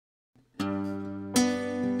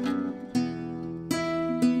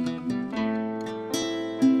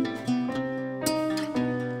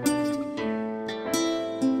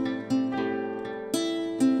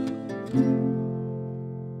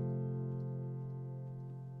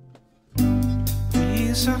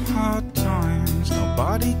These are hard times,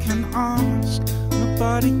 nobody can ask,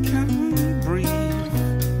 nobody can breathe.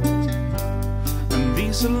 And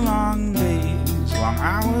these are long days, long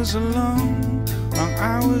hours alone, long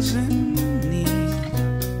hours in need.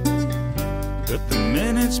 But the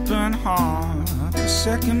minutes burn hard, the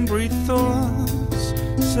second breathe thoughts,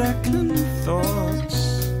 second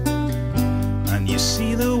thoughts. And you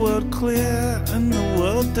see the world clear, and the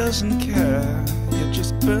world doesn't care. You're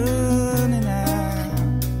just burning out.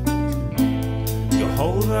 You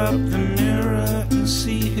hold up the mirror and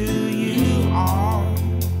see who you are.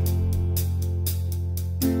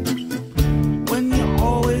 When you're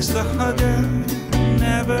always the hugger,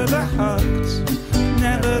 never the hugged,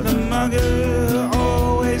 never the mugger,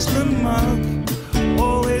 always the mug,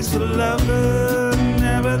 always the lover,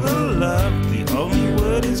 never the loved. The only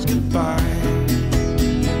word is goodbye.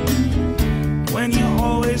 When you're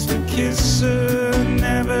always the kisser,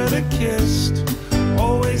 never the kissed,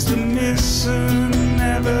 always the misser,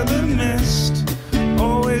 never the missed,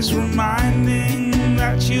 always reminding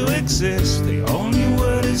that you exist. The only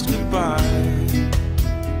word is goodbye.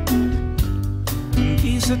 And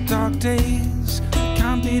these are dark days,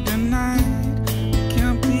 can't be denied,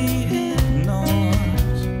 can't be ignored.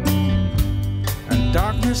 And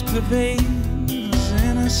darkness pervades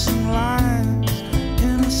innocent lives,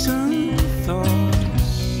 innocent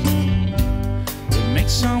thoughts. It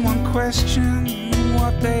makes someone question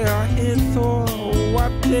what they are here for,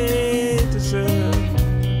 what they deserve.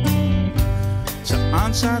 To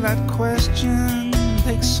answer that question,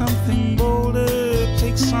 take something bolder,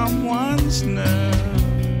 take someone's nerve.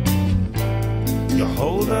 You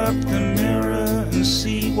hold up the mirror and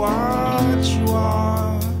see what you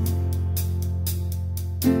are.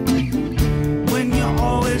 When you're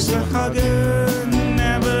always the hugger,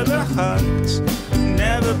 never the hugged,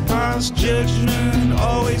 never pass judgment,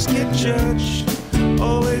 always get judged,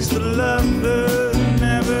 always the lover,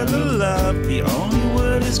 never the love. The only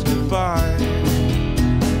word is goodbye.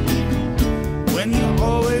 When you're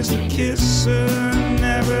always the kisser,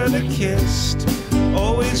 never the kissed,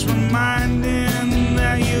 always reminding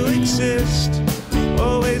that you exist,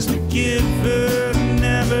 always the giver,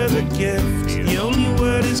 never the gift. The only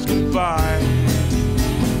word is goodbye.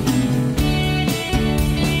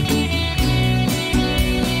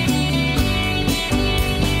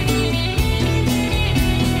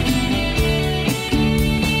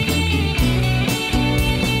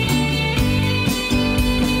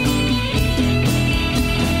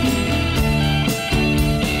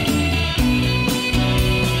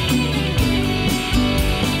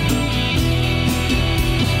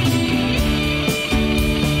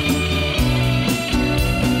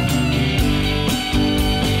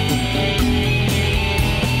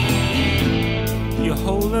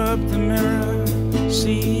 Hold up the mirror,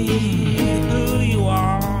 see who you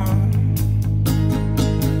are.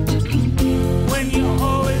 When you're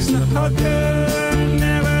always the hugger,